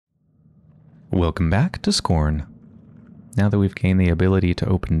Welcome back to Scorn. Now that we've gained the ability to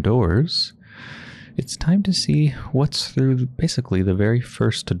open doors, it's time to see what's through basically the very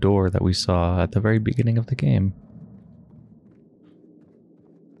first door that we saw at the very beginning of the game.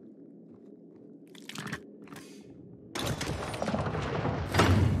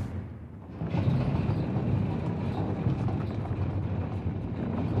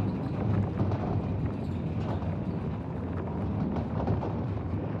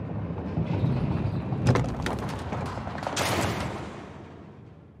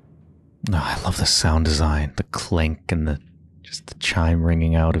 Oh, I love the sound design, the clank and the chime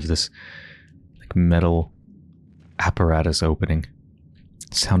ringing out of this like metal apparatus opening.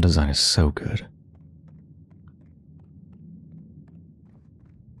 Sound design is so good.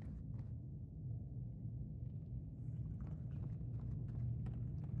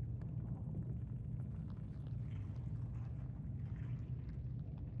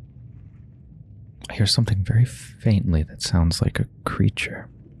 I hear something very faintly that sounds like a creature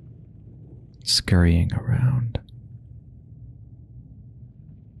scurrying around.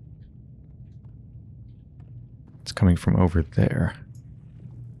 It's coming from over there.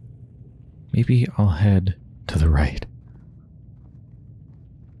 Maybe I'll head to the right.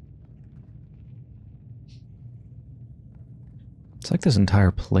 It's like this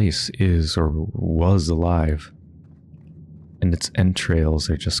entire place is or was alive, and its entrails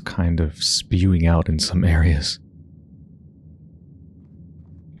are just kind of spewing out in some areas.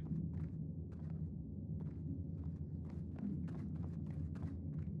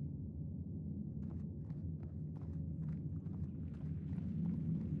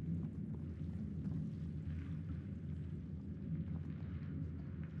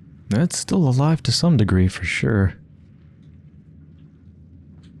 It's still alive to some degree, for sure.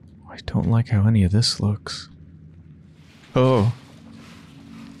 I don't like how any of this looks. Oh.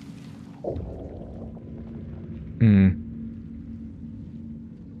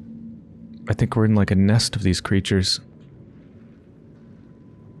 I think we're in like a nest of these creatures.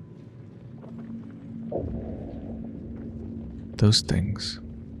 Those things.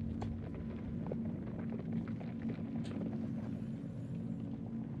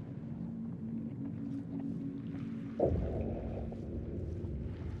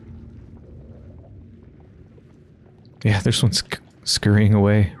 Yeah, there's one scurrying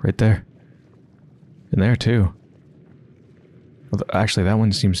away right there. And there too. Well, actually, that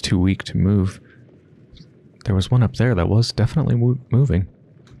one seems too weak to move. There was one up there that was definitely moving.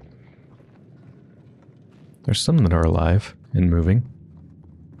 There's some that are alive and moving.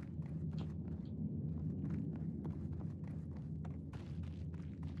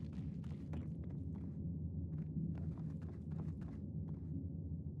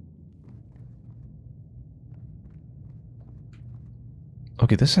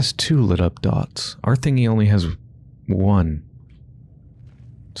 Okay, this has 2 lit up dots. Our thingy only has 1.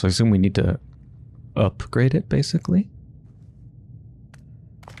 So I assume we need to upgrade it, basically?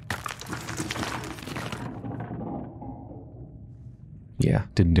 Yeah,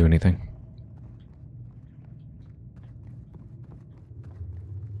 didn't do anything.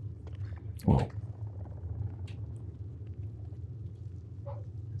 Whoa.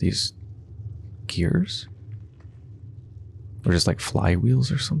 These gears? Or just like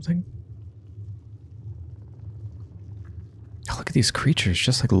flywheels or something? Oh, look at these creatures,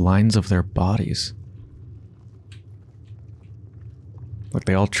 just like lines of their bodies. Like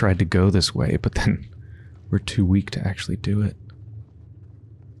they all tried to go this way, but then we're too weak to actually do it.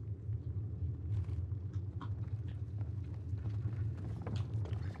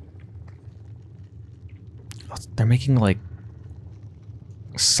 Oh, they're making like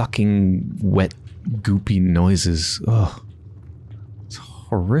sucking, wet, goopy noises. Ugh. It's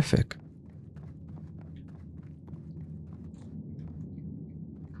horrific.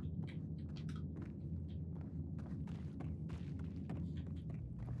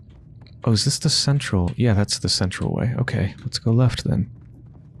 Oh, is this the central? Yeah, that's the central way. Okay, let's go left then.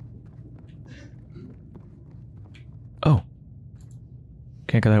 Oh.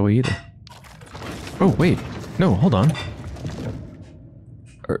 Can't go that way either. Oh, wait. No, hold on.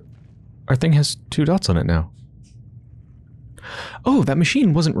 Our thing has 2 dots on it now. Oh, that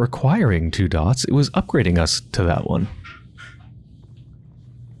machine wasn't requiring 2 dots. It was upgrading us to that one.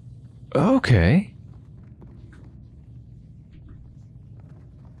 Okay.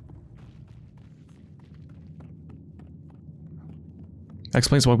 That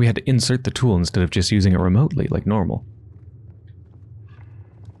explains why we had to insert the tool instead of just using it remotely, like normal.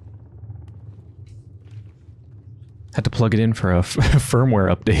 Had to plug it in for a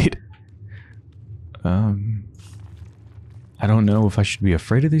firmware update. I don't know if I should be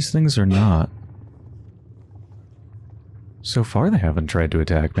afraid of these things or not. So far they haven't tried to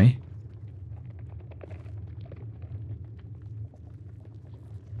attack me.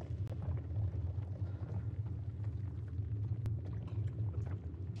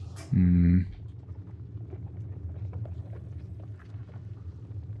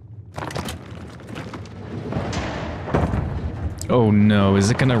 Oh no,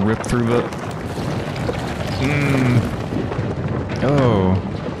 is it gonna rip through the... Oh.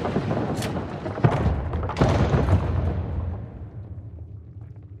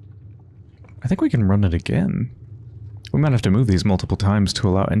 I think we can run it again. We might have to move these multiple times to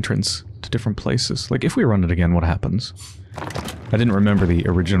allow entrance to different places. Like, if we run it again, what happens? I didn't remember the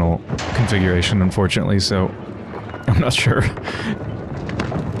original configuration, unfortunately, so I'm not sure.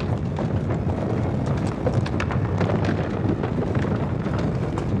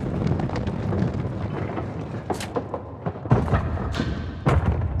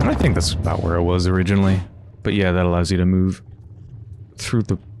 I think that's about where I was originally. But yeah, that allows you to move through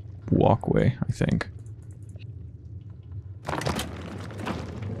the walkway, I think.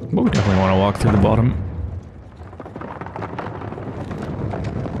 But we definitely want to walk through the bottom.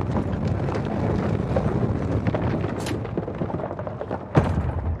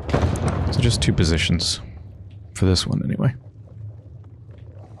 So just 2 positions. For this one, anyway.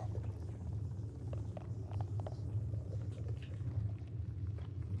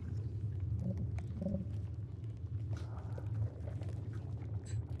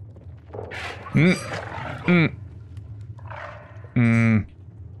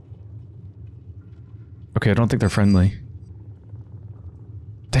 Okay, I don't think they're friendly.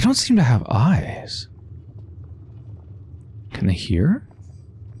 They don't seem to have eyes. Can they hear?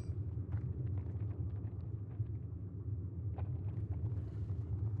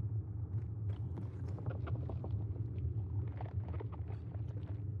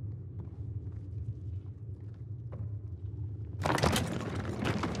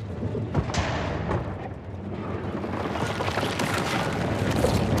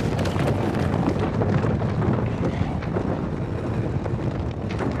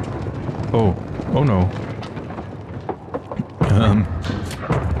 Oh no.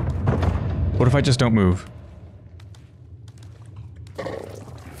 What if I just don't move?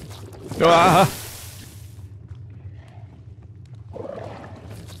 Ah!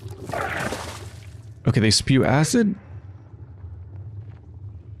 Okay, they spew acid?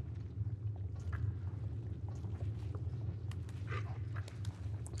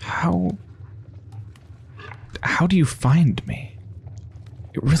 How do you find me?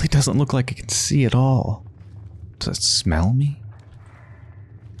 It really doesn't look like it can see at all. Does it smell me?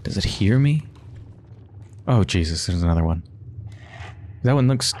 Does it hear me? Oh, Jesus, there's another one. That one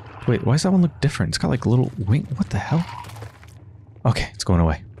looks... Wait, why does that one look different? It's got like a little wing... What the hell? Okay, it's going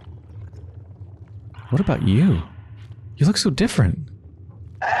away. What about you? You look so different.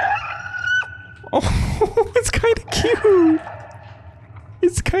 Oh, it's kind of cute.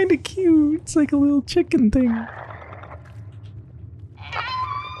 It's kind of cute. It's like a little chicken thing.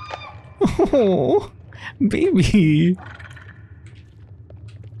 Oh, baby.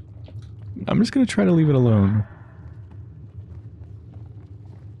 I'm just gonna try to leave it alone.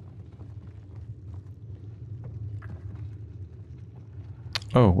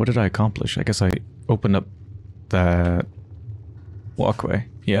 Oh, what did I accomplish? I guess I opened up that walkway.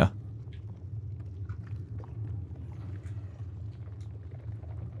 Yeah.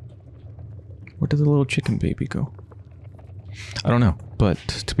 Where did the little chicken baby go? I don't know, but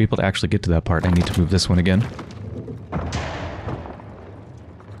to be able to actually get to that part, I need to move this one again.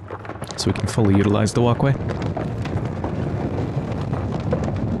 So we can fully utilize the walkway.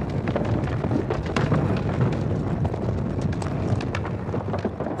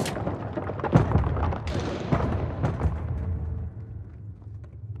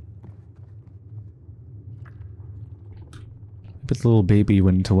 But the little baby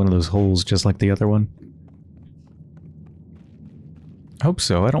went into one of those holes just like the other one. I hope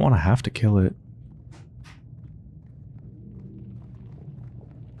so. I don't want to have to kill it.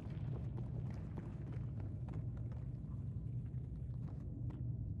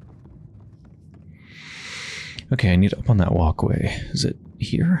 Okay, I need up on that walkway. Is it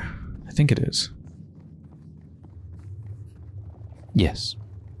here? I think it is. Yes.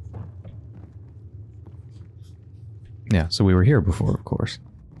 Yeah, so we were here before, of course.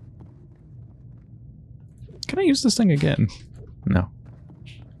 Can I use this thing again? No.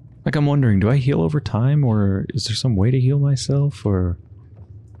 Like, I'm wondering, do I heal over time, or is there some way to heal myself, or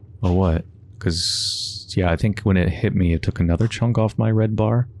what? Because, yeah, I think when it hit me, it took another chunk off my red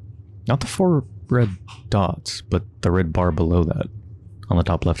bar. Not the 4 red dots, but the red bar below that, on the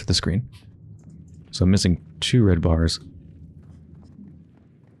top left of the screen. So I'm missing 2 red bars.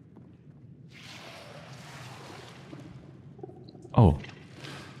 Oh.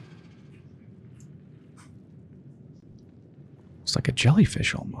 It's like a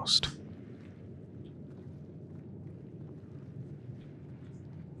jellyfish almost.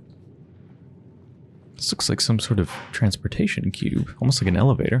 This looks like some sort of transportation cube, almost like an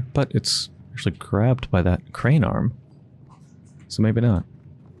elevator, but it's actually grabbed by that crane arm. So maybe not.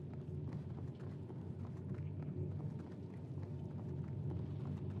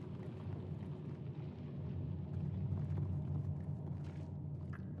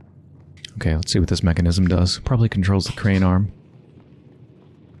 Okay, let's see what this mechanism does. Probably controls the crane arm.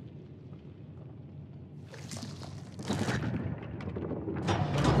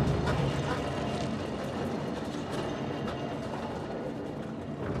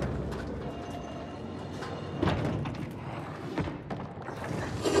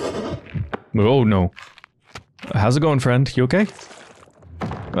 Oh no. How's it going, friend? You okay?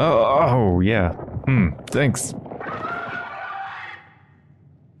 Oh yeah. Thanks.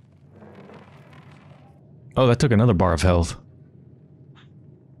 Oh, that took another bar of health.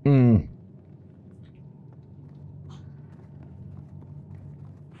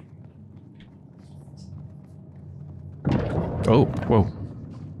 Oh, whoa.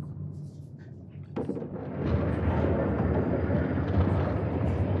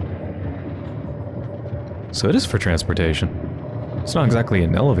 So it is for transportation. It's not exactly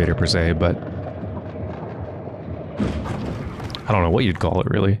an elevator per se, but I don't know what you'd call it,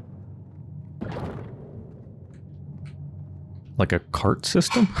 really. Like a cart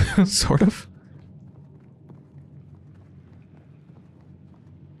system? Sort of?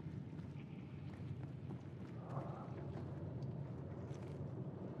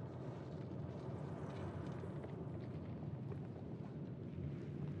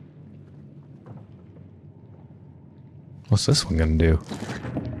 What's this one gonna do?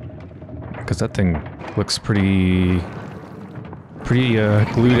 Because that thing looks pretty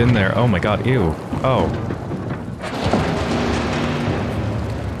glued in there. Oh my god, ew. Oh.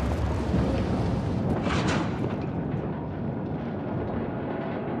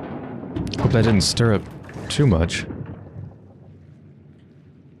 Hope that didn't stir up too much.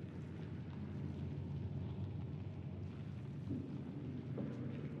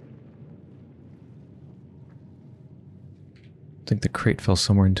 I think the crate fell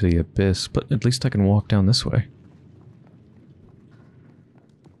somewhere into the abyss, but at least I can walk down this way.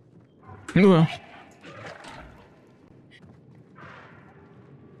 Well.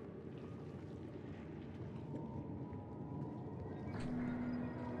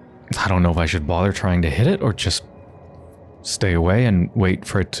 I don't know if I should bother trying to hit it or just stay away and wait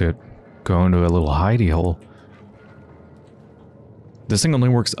for it to go into a little hidey hole. This thing only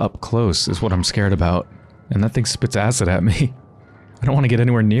works up close is what I'm scared about. And that thing spits acid at me. I don't want to get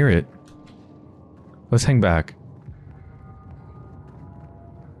anywhere near it. Let's hang back.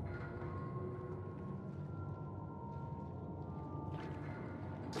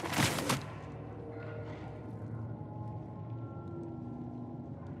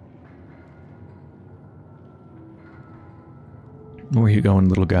 Where are you going,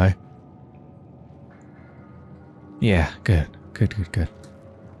 little guy? Yeah, good. Good, good, good.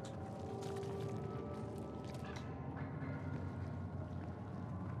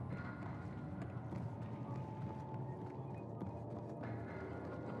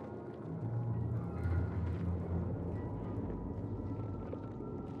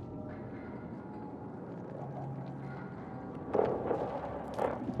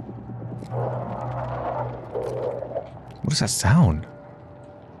 What is that sound?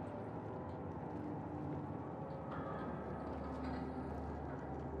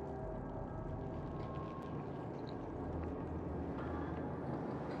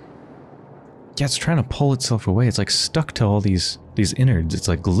 Yeah, it's trying to pull itself away. It's like stuck to all these innards. It's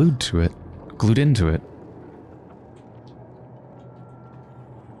like glued to it. Glued into it.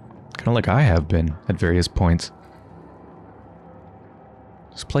 Kind of like I have been at various points.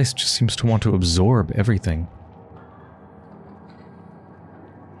 This place just seems to want to absorb everything.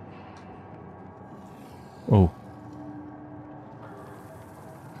 Oh.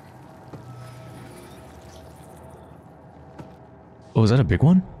 Oh, is that a big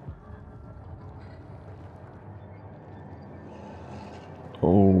one?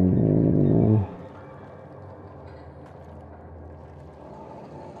 Oh.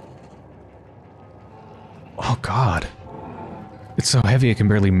 Oh god. It's so heavy it can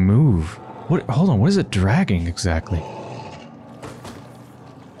barely move. What? Hold on, what is it dragging exactly?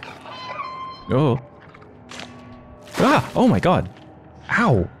 Oh. Ah! Oh my god!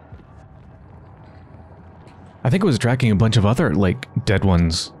 Ow! I think it was dragging a bunch of other, like, dead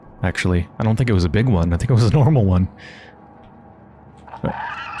ones, actually. I don't think it was a big one. I think it was a normal one.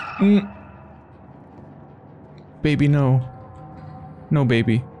 Baby, no. No,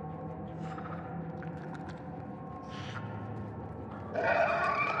 baby.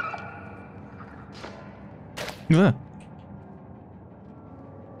 Ugh.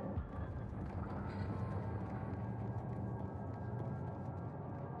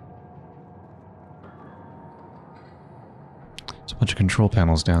 There's a bunch of control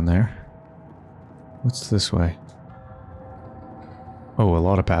panels down there. What's this way? Oh, a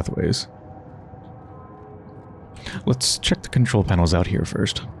lot of pathways. Let's check the control panels out here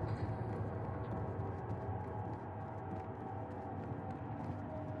first.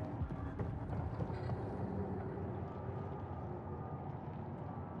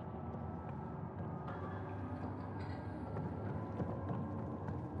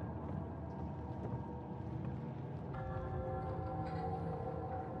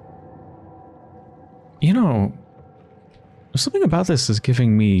 You know, something about this is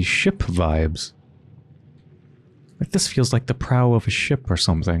giving me ship vibes. Like this feels like the prow of a ship or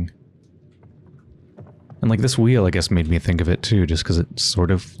something. And like this wheel, I guess, made me think of it too, just because it sort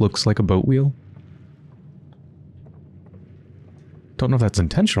of looks like a boat wheel. Don't know if that's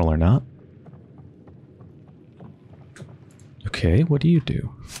intentional or not. Okay, what do you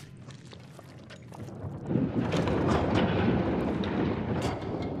do?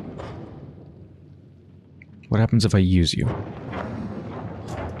 What happens if I use you?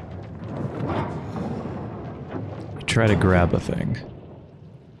 You try to grab a thing.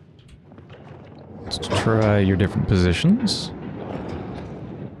 Let's try your different positions.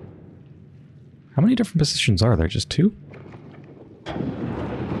 How many different positions are there? Just 2?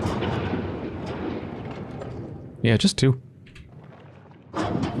 Yeah, just 2.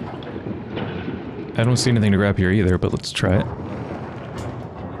 I don't see anything to grab here either, but let's try it.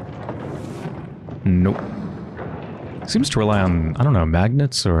 Nope. Seems to rely on, I don't know,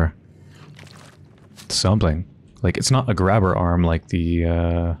 magnets or something. Like, it's not a grabber arm like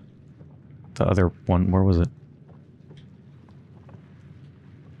the other one. Where was it?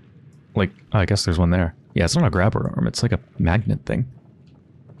 Like, oh, I guess there's one there. Yeah, it's not a grabber arm. It's like a magnet thing.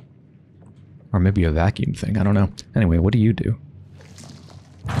 Or maybe a vacuum thing. I don't know. Anyway, what do you do?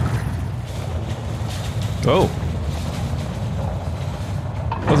 Oh!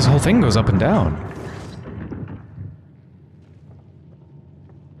 Oh, this whole thing goes up and down.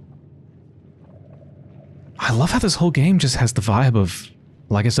 I love how this whole game just has the vibe of,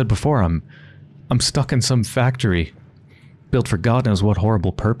 like I said before, I'm stuck in some factory built for God knows what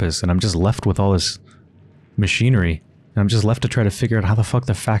horrible purpose, and I'm just left with all this machinery, and I'm just left to try to figure out how the fuck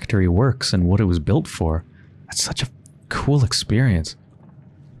the factory works and what it was built for. That's such a cool experience.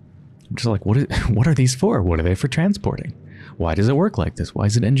 I'm just like, what are these for? What are they for transporting? Why does it work like this? Why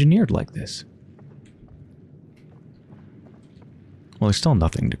is it engineered like this? Well, there's still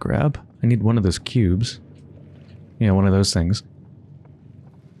nothing to grab. I need one of those cubes. Yeah, one of those things.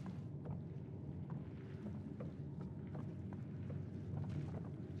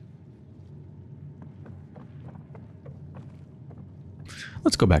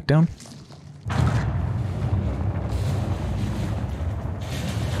 Let's go back down.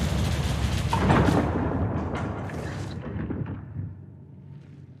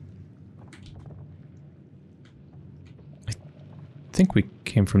 I think we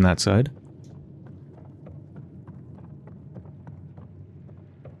came from that side.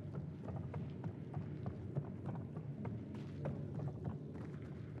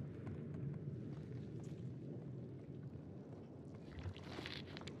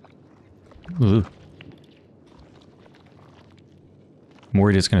 Ooh. I'm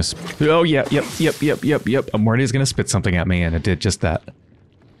worried it's gonna oh yeah, yep. I'm worried it's gonna spit something at me, and it did just that.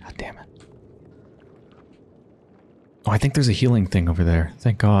 God damn it. Oh, I think there's a healing thing over there.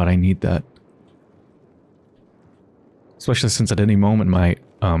 Thank God, I need that. Especially since at any moment my,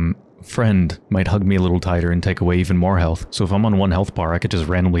 friend might hug me a little tighter and take away even more health. So if I'm on 1 health bar, I could just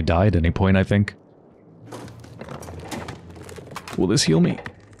randomly die at any point, I think. Will this heal me?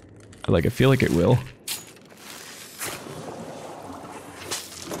 I feel like it will.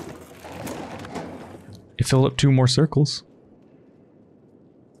 It filled up 2 more circles.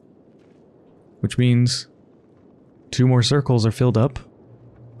 Which means 2 more circles are filled up,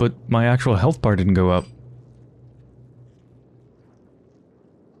 but my actual health bar didn't go up.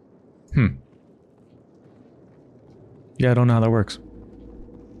 Yeah, I don't know how that works.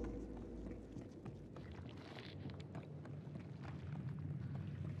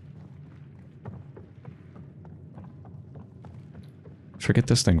 Forget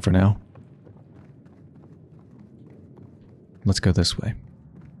this thing for now. Let's go this way.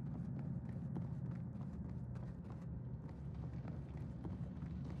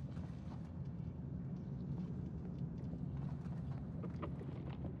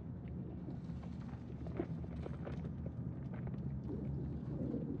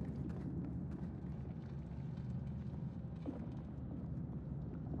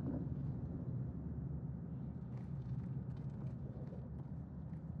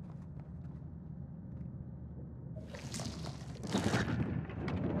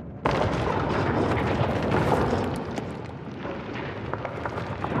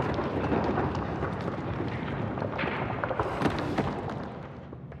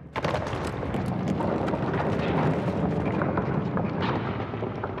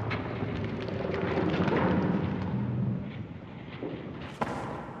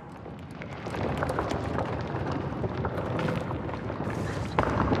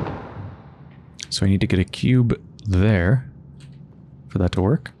 So I need to get a cube there for that to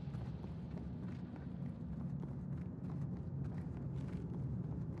work.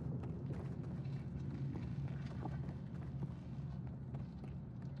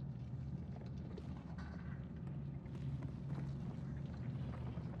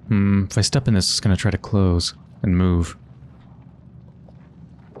 If I step in this, it's going to try to close and move.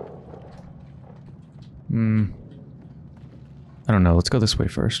 I don't know. Let's go this way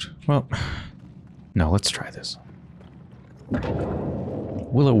first. Well, no, let's try this.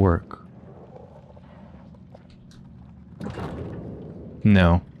 Will it work?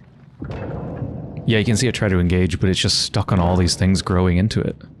 No. Yeah, you can see it try to engage, but it's just stuck on all these things growing into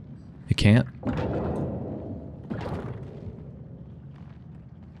it. It can't.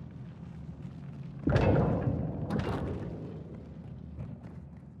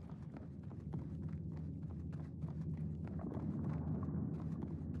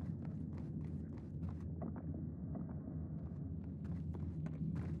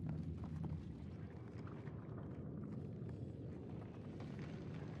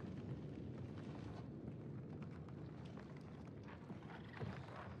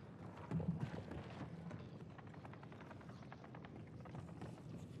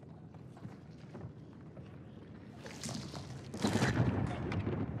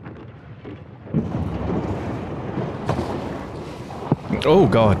 Oh,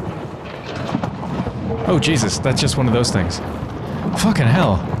 God. Oh, Jesus, that's just one of those things. Fucking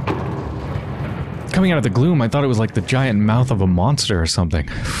hell. Coming out of the gloom, I thought it was like the giant mouth of a monster or something.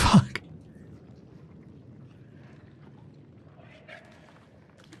 Fuck.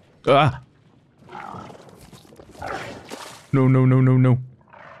 Ah! No, no, no, no, no.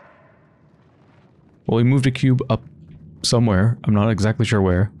 Well, we moved a cube up somewhere. I'm not exactly sure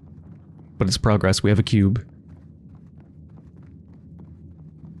where. But it's progress. We have a cube.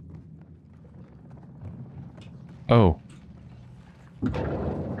 Oh.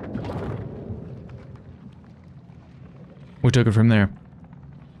 We took it from there.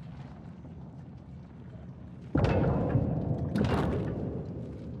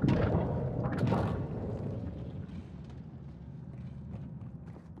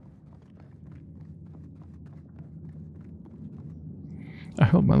 I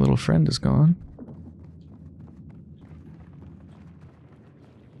hope my little friend is gone.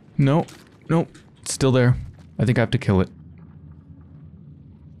 No, no, it's still there. I think I have to kill it.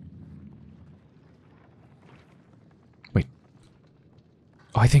 Wait.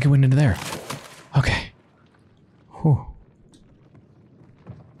 Oh, I think it went into there. Okay. Whew.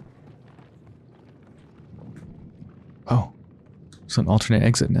 Oh. It's an alternate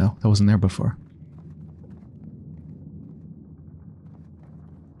exit now. That wasn't there before.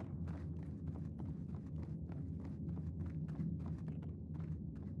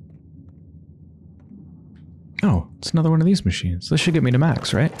 Oh, it's another one of these machines. This should get me to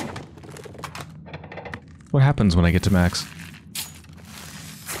max, right? What happens when I get to max?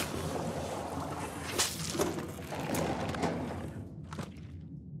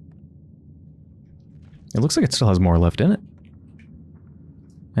 It looks like it still has more left in it.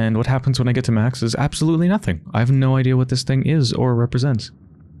 And what happens when I get to max is absolutely nothing. I have no idea what this thing is or represents.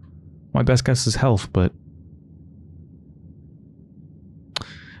 My best guess is health, but...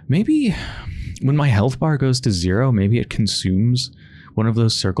 maybe... when my health bar goes to 0, maybe it consumes one of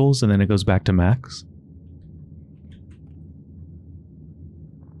those circles and then it goes back to max?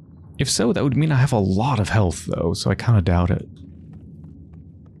 If so, that would mean I have a lot of health, though, so I kind of doubt it.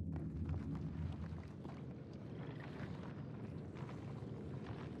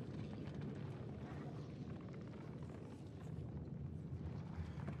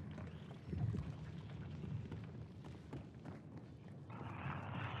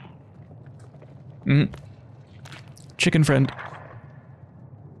 Chicken friend.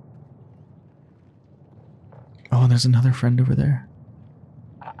 Oh, there's another friend over there.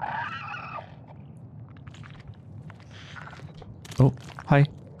 Oh, hi.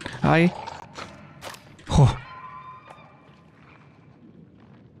 Hi. Oh.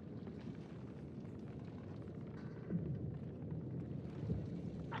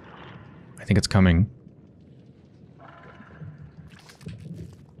 I think it's coming.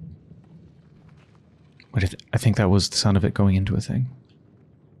 But I think that was the sound of it going into a thing.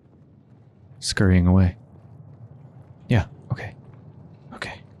 Scurrying away. Yeah, okay.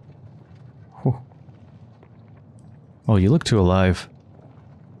 Okay. Whew. Oh, you look too alive.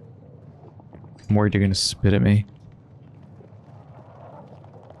 I'm worried you're gonna spit at me.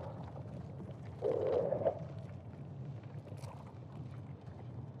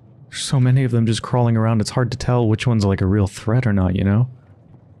 There's so many of them just crawling around, it's hard to tell which one's like a real threat or not, you know?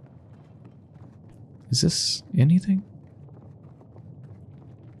 Is this anything?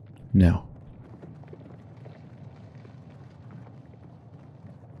 No.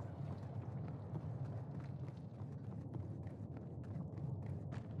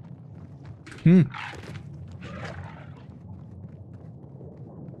 Hmm.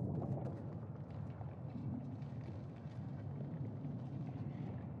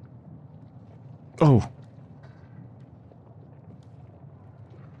 Oh.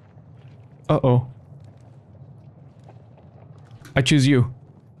 Uh-oh. I choose you.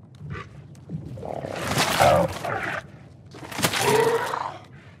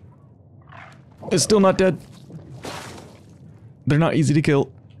 It's still not dead. They're not easy to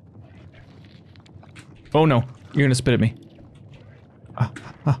kill. Oh no, you're gonna spit at me.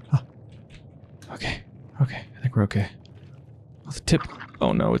 Okay, okay, I think we're okay. Oh, the tip.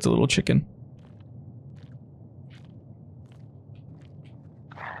 Oh no, it's a little chicken.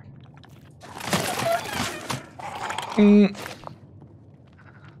 Mm.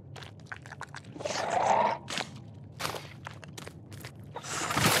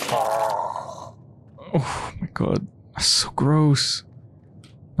 Oh my god, that's so gross.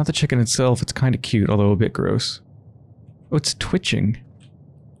 Not the chicken itself, it's kind of cute, although a bit gross. Oh, it's twitching.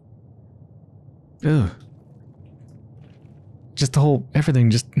 Ugh. Just the whole, everything,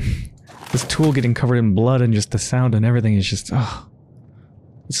 just... this tool getting covered in blood and just the sound and everything is just, ugh.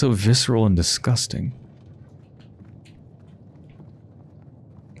 It's so visceral and disgusting.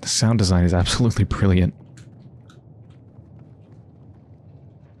 The sound design is absolutely brilliant.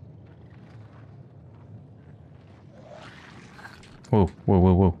 Whoa, whoa,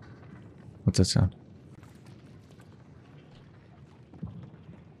 whoa, whoa. What's that sound?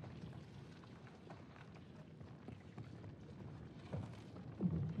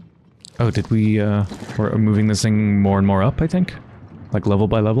 Oh, did we, we're moving this thing more and more up, I think? Like level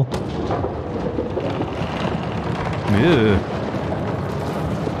by level? Ew.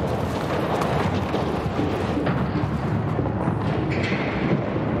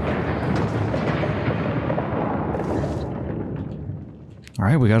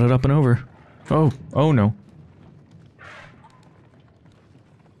 Alright, we got it up and over. Oh, oh no.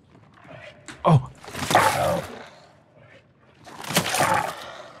 Oh!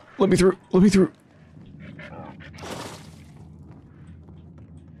 Let me through, let me through.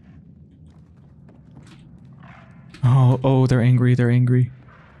 Oh, oh, they're angry, they're angry.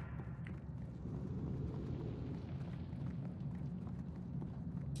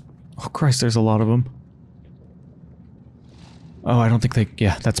 Oh Christ, there's a lot of them. Oh, I don't think they...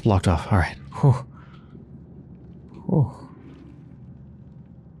 yeah, that's blocked off. Alright. Whew. Whew.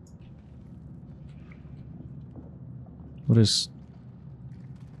 What is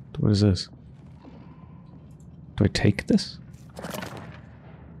this? Do I take this?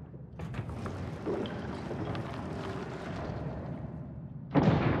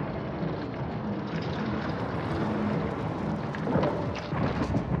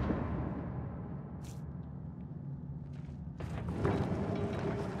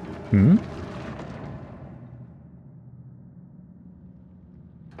 Hmm?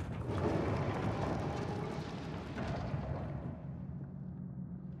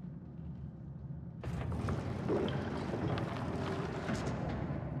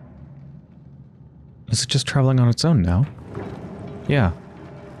 Is it just traveling on its own now? Yeah.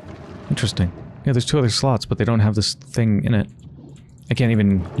 Interesting. Yeah, there's 2 other slots, but they don't have this thing in it. I can't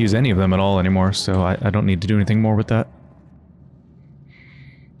even use any of them at all anymore, so I don't need to do anything more with that.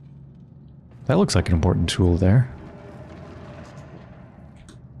 That looks like an important tool there.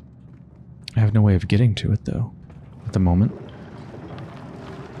 I have no way of getting to it, though, at the moment.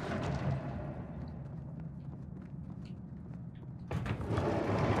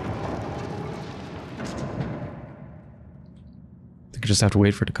 I think I just have to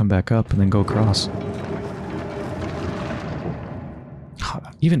wait for it to come back up and then go across.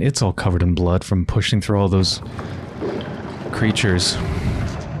 Even it's all covered in blood from pushing through all those creatures.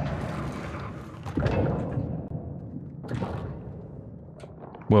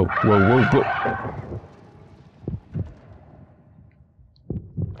 Whoa, whoa, whoa, whoa.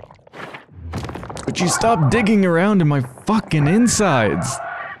 Would you stop digging around in my fucking insides?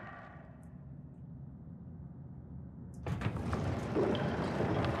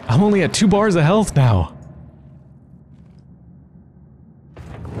 I'm only at 2 bars of health now.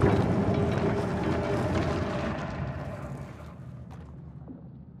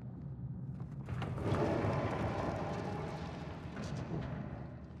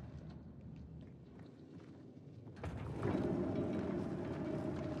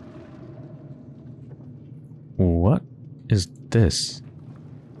 What is this?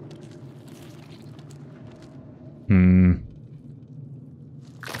 Hmm.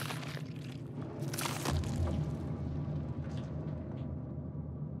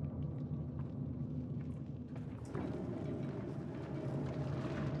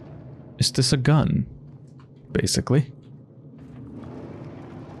 Is this a gun? Basically.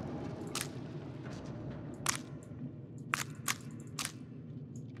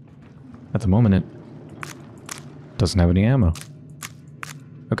 At the moment, it doesn't have any ammo.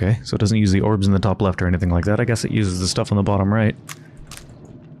 Okay, so it doesn't use the orbs in the top left or anything like that. I guess it uses the stuff on the bottom right.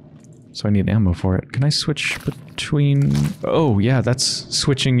 So I need ammo for it. Can I switch between... Oh, yeah, that's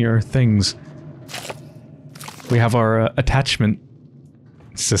switching your things. We have our attachment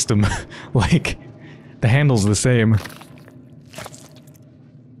system. Like, the handle's the same.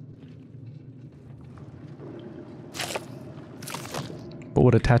 But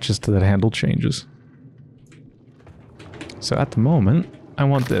what attaches to that handle changes. So at the moment, I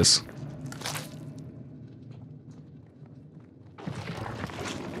want this.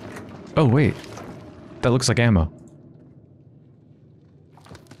 Oh wait, that looks like ammo.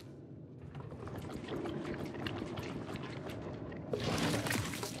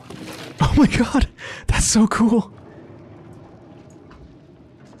 Oh my god, that's so cool!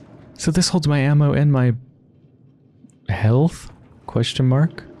 So this holds my ammo and my health? Question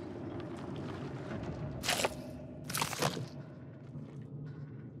mark?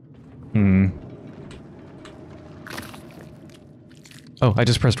 Hmm. Oh, I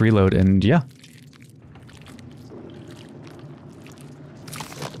just pressed reload and yeah.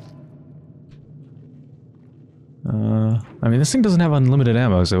 I mean, this thing doesn't have unlimited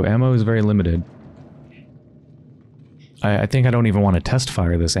ammo, so ammo is very limited. I think I don't even want to test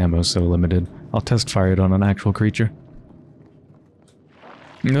fire this ammo so limited. I'll test fire it on an actual creature.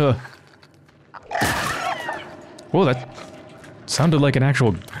 Ugh. Whoa, that sounded like an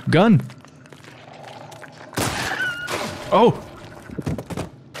actual gun! Oh!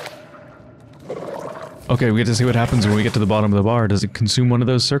 Okay, we get to see what happens when we get to the bottom of the bar. Does it consume one of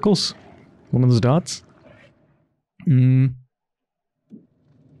those circles? One of those dots?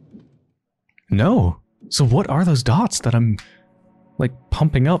 No. So what are those dots that I'm, like,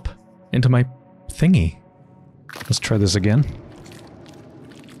 pumping up into my thingy? Let's try this again.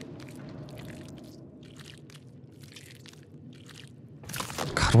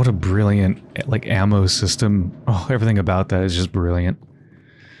 God, what a brilliant, like, ammo system. Oh, everything about that is just brilliant.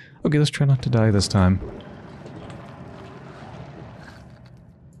 Okay, let's try not to die this time.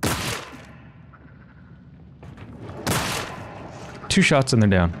 Two shots and they're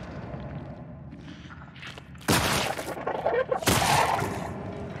down.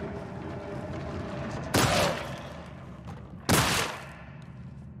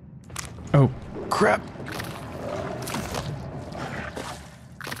 Oh, crap.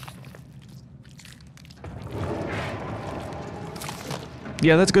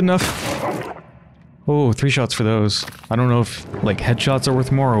 Yeah, that's good enough. Oh, 3 shots for those. I don't know if, like, headshots are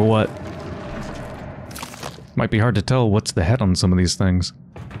worth more or what. Might be hard to tell what's the head on some of these things.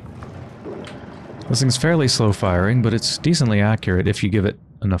 This thing's fairly slow firing, but it's decently accurate if you give it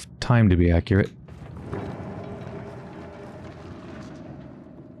enough time to be accurate.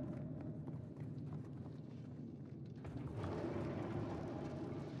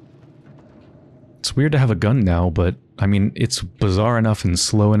 It's weird to have a gun now, but I mean, it's bizarre enough and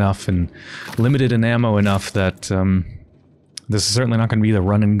slow enough and limited in ammo enough that this is certainly not going to be the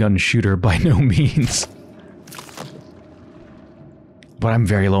run-and-gun shooter by no means. But I'm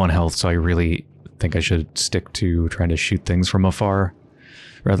very low on health, so I really think I should stick to trying to shoot things from afar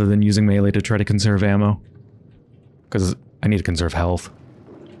rather than using melee to try to conserve ammo. Because I need to conserve health.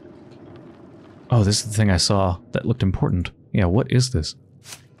 Oh, this is the thing I saw that looked important. Yeah, what is this?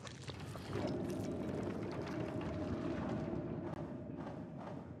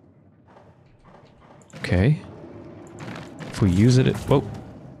 Okay. If we use it, whoa.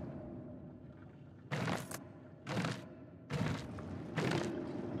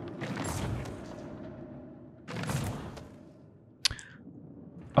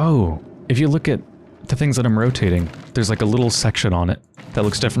 Oh, if you look at the things that I'm rotating, there's like a little section on it that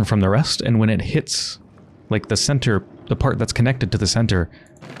looks different from the rest, and when it hits, like the center, the part that's connected to the center,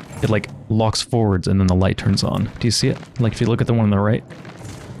 it like locks forwards and then the light turns on. Do you see it? Like if you look at the one on the right?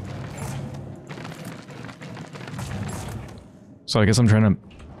 So I guess I'm trying to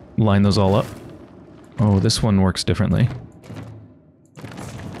line those all up. Oh, this one works differently.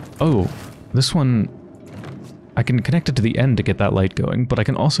 Oh, this one... I can connect it to the end to get that light going, but I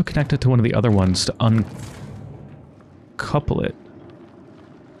can also connect it to one of the other ones to uncouple it.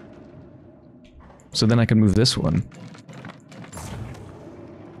 So then I can move this one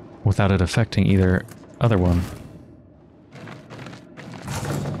without it affecting either other one.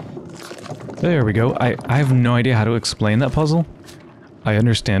 There we go. I have no idea how to explain that puzzle. I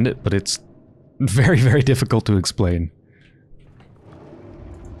understand it, but it's very, very difficult to explain.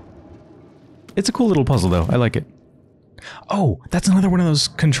 It's a cool little puzzle, though. I like it. Oh, that's another one of those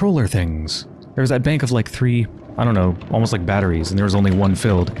controller things. There was that bank of like 3, I don't know, almost like batteries, and there was only one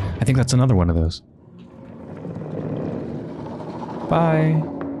filled. I think that's another one of those. Bye.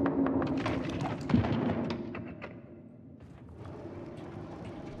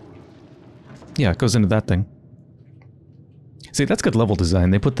 Yeah, it goes into that thing. See, that's good level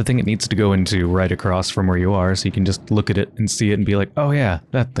design. They put the thing it needs to go into right across from where you are, so you can just look at it and see it and be like, oh yeah,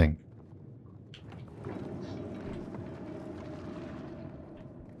 that thing.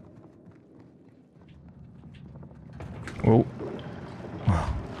 Whoa.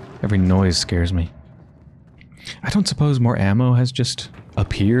 Every noise scares me. I don't suppose more ammo has just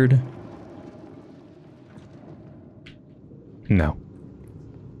appeared? No.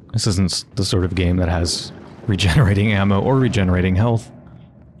 This isn't the sort of game that has regenerating ammo or regenerating health.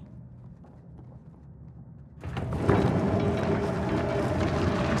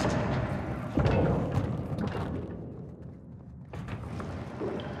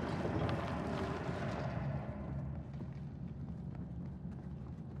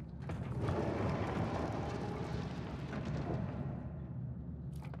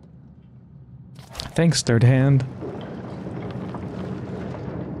 Thanks, third hand.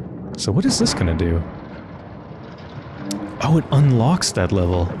 So what is this gonna do? Oh, it unlocks that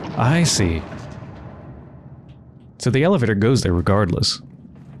level. I see. So the elevator goes there regardless.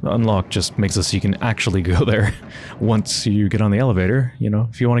 The unlock just makes it so you can actually go there once you get on the elevator, you know,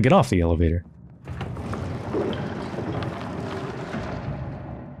 if you want to get off the elevator.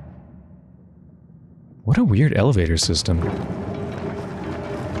 What a weird elevator system.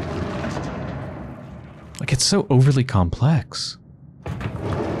 Like, it's so overly complex.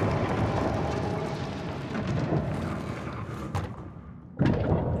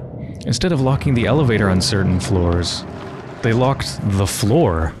 Instead of locking the elevator on certain floors, they locked the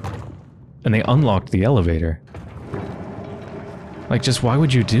floor, and they unlocked the elevator. Like, just why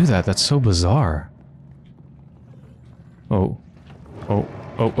would you do that? That's so bizarre. Oh. Oh.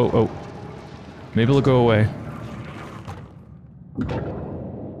 Oh, oh, oh. Maybe it'll go away.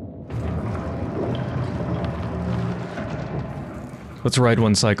 Let's ride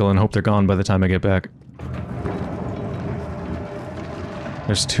one cycle and hope they're gone by the time I get back.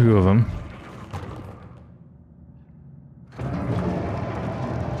 There's 2 of them.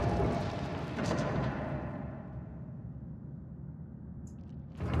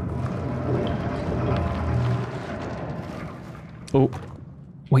 Oh.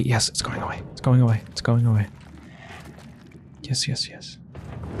 Wait, yes, it's going away. It's going away. It's going away. Yes, yes, yes.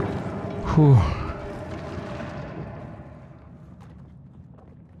 Whew.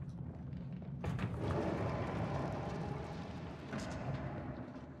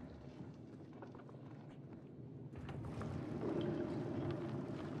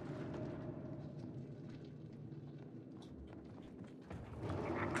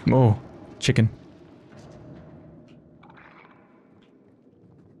 Oh, chicken.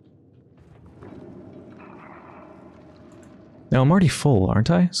 Now I'm already full, aren't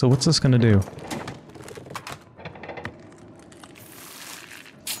I? So what's this gonna do?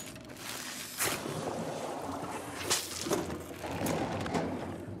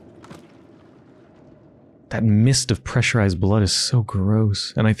 That mist of pressurized blood is so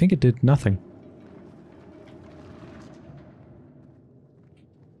gross, and I think it did nothing.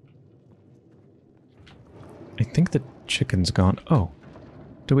 I think the chicken's gone. Oh.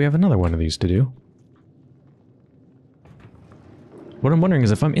 Do we have another one of these to do? What I'm wondering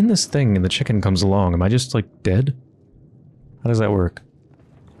is if I'm in this thing and the chicken comes along, am I just, like, dead? How does that work?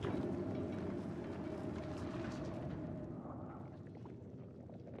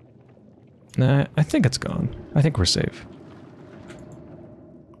 Nah, I think it's gone. I think we're safe.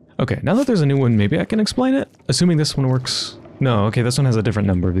 Okay, now that there's a new one, maybe I can explain it? Assuming this one works. No, okay, this one has a different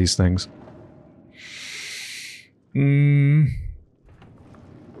number of these things.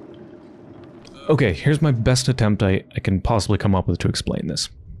 Okay, here's my best attempt I can possibly come up with to explain this.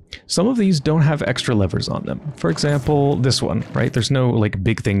 Some of these don't have extra levers on them. For example, this one, right? There's no, like,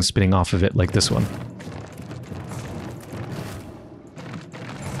 big thing spinning off of it like this one.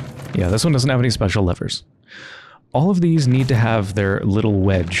 Yeah, this one doesn't have any special levers. All of these need to have their little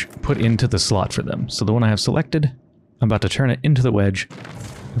wedge put into the slot for them. So the one I have selected, I'm about to turn it into the wedge.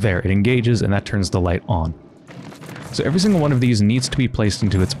 There, it engages and that turns the light on. So every single one of these needs to be placed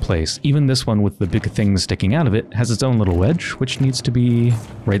into its place. Even this one with the big thing sticking out of it has its own little wedge, which needs to be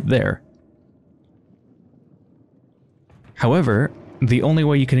right there. However, the only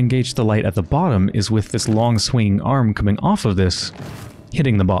way you can engage the light at the bottom is with this long swinging arm coming off of this,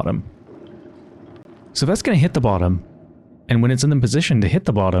 hitting the bottom. So that's going to hit the bottom, and when it's in the position to hit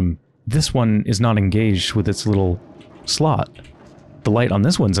the bottom, this one is not engaged with its little slot. The light on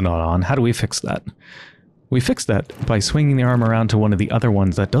this one's not on. How do we fix that? We fix that by swinging the arm around to one of the other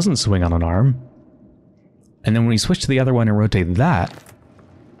ones that doesn't swing on an arm, and then when we switch to the other one and rotate that,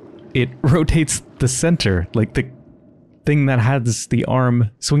 it rotates the center, like the thing that has the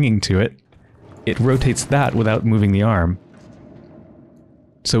arm swinging to it. It rotates that without moving the arm.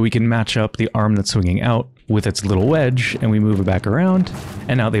 So we can match up the arm that's swinging out with its little wedge, and we move it back around,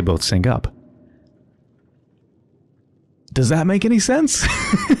 and now they both sync up. Does that make any sense?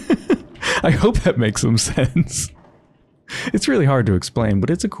 I hope that makes some sense. It's really hard to explain, but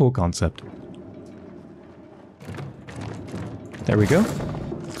it's a cool concept. There we go.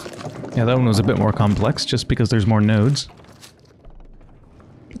 Yeah, that one was a bit more complex, just because there's more nodes.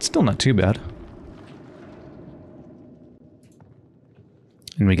 It's still not too bad.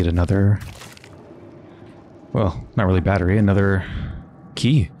 And we get another... well, not really battery, another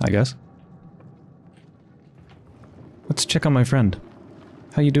key, I guess. Let's check on my friend.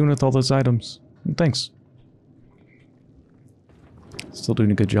 How you doing with all those items? Thanks. Still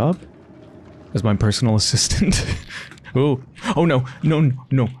doing a good job? As my personal assistant. Oh, oh no, no,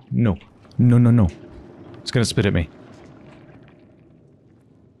 no, no, no, no, no. It's gonna spit at me.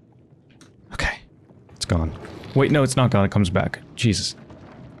 Okay, it's gone. Wait, no, it's not gone, it comes back. Jesus.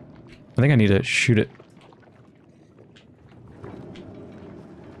 I think I need to shoot it.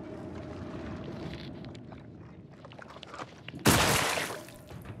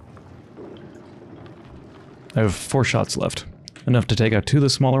 I have 4 shots left. Enough to take out 2 of the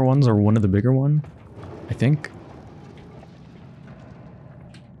smaller ones or 1 of the bigger one, I think.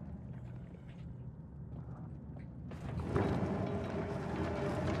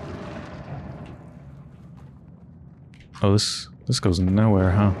 Oh, this goes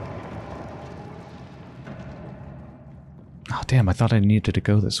nowhere, huh? Oh, damn, I thought I needed to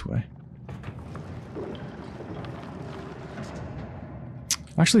go this way.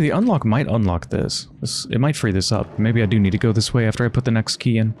 Actually, the unlock might unlock this. It might free this up. Maybe I do need to go this way after I put the next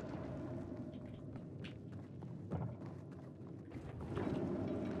key in.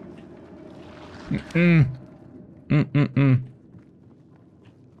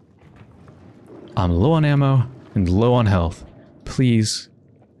 I'm low on ammo and low on health. Please.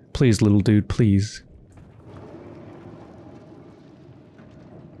 Please, little dude, please.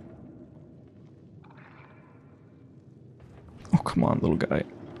 Oh, come on, little guy.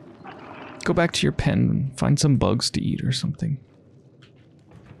 Go back to your pen and find some bugs to eat or something.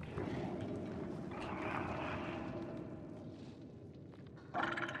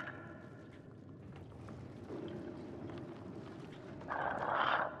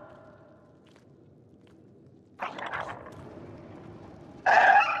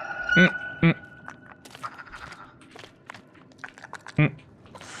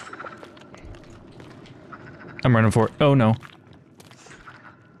 I'm running for it. Oh no.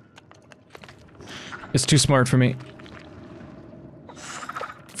 It's too smart for me.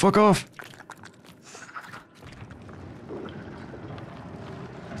 Fuck off!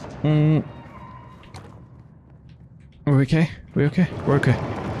 Are we okay? We okay? We're okay.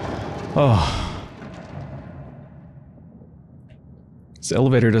 Oh. This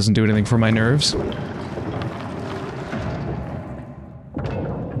elevator doesn't do anything for my nerves.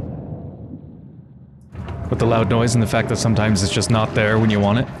 With the loud noise and the fact that sometimes it's just not there when you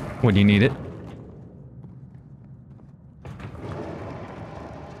want it, when you need it.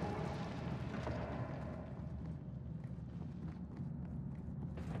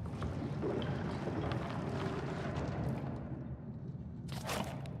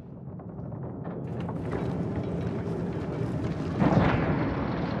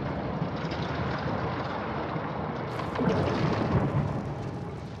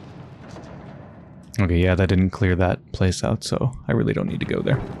 Okay, yeah, that didn't clear that place out, so I really don't need to go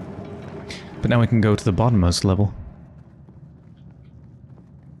there. But now we can go to the bottommost level.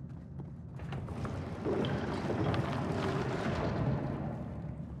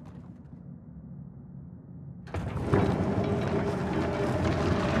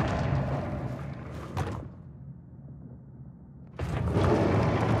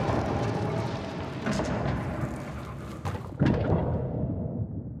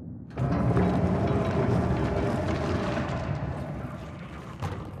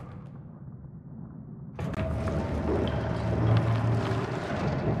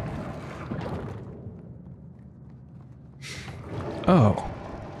 Oh.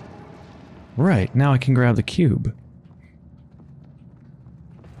 Right, now I can grab the cube.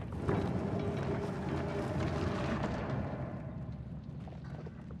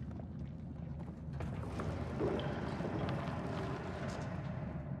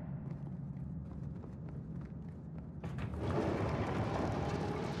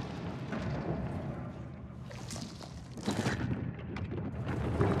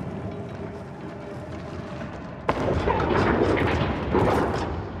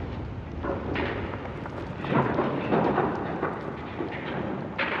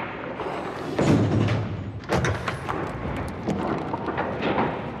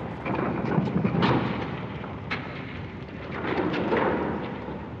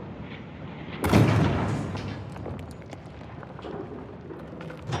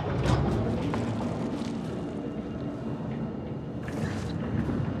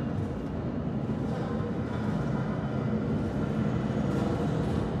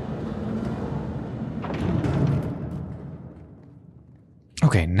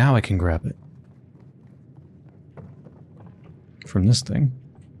 Okay, now I can grab it. From this thing.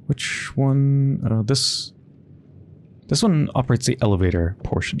 Which one? This one operates the elevator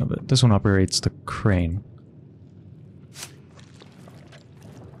portion of it. This one operates the crane.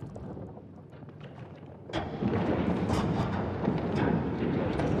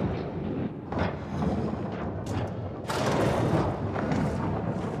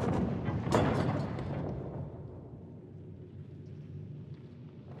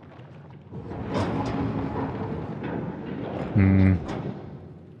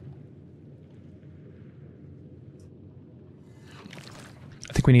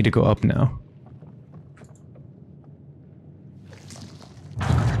 I think we need to go up now.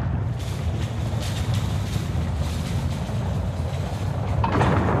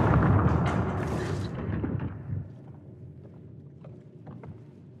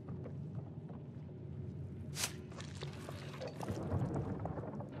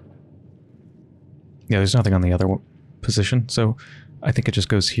 Yeah, there's nothing on the other position, so I think it just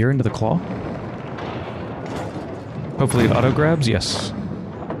goes here into the claw. Hopefully it auto-grabs, yes.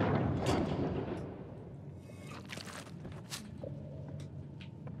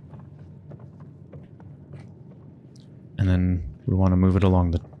 And then we want to move it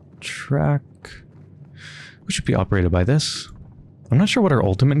along the track. We should be operated by this. I'm not sure what our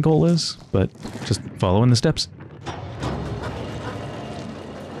ultimate goal is, but just following the steps.